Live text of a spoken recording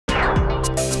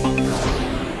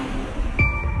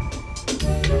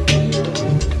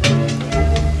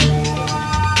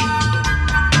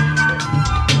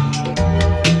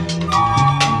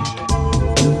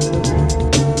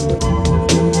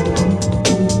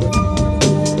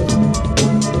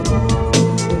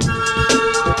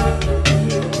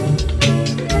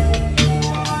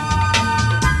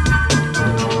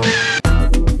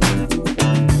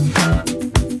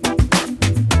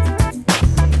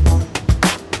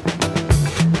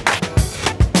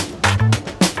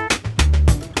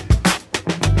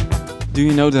Do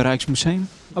you know the Rijksmuseum?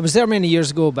 I was there many years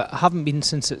ago, but I haven't been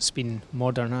since it's been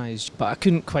modernised. But I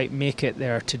couldn't quite make it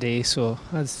there today, so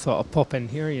I thought I'd pop in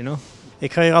here, you know.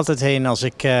 Ik ga hier altijd heen als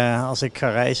ik ga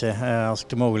reizen. Als ik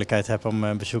de mogelijkheid heb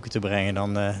om bezoeken te brengen,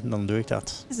 dan doe ik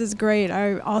dat. This is great.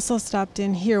 I also stopped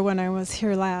in here when I was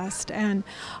here last, and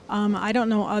I don't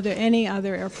know any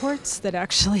other airports that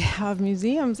actually have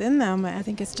museums in them. I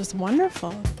think it's just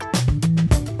wonderful.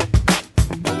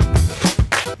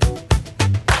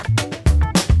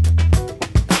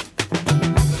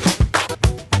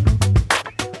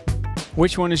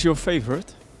 Which one is your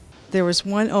favorite? There was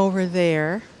one over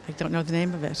there, I don't know the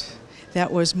name of it,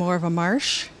 that was more of a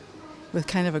marsh with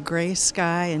kind of a gray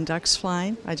sky and ducks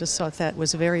flying. I just thought that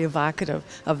was very evocative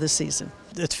of the season.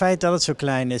 Het feit dat het zo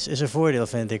klein is een voordeel,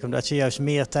 vind ik. Omdat je juist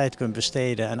meer tijd kunt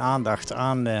besteden en aandacht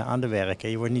aan de werken.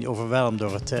 Je wordt niet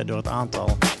overweldigd door het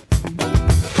aantal.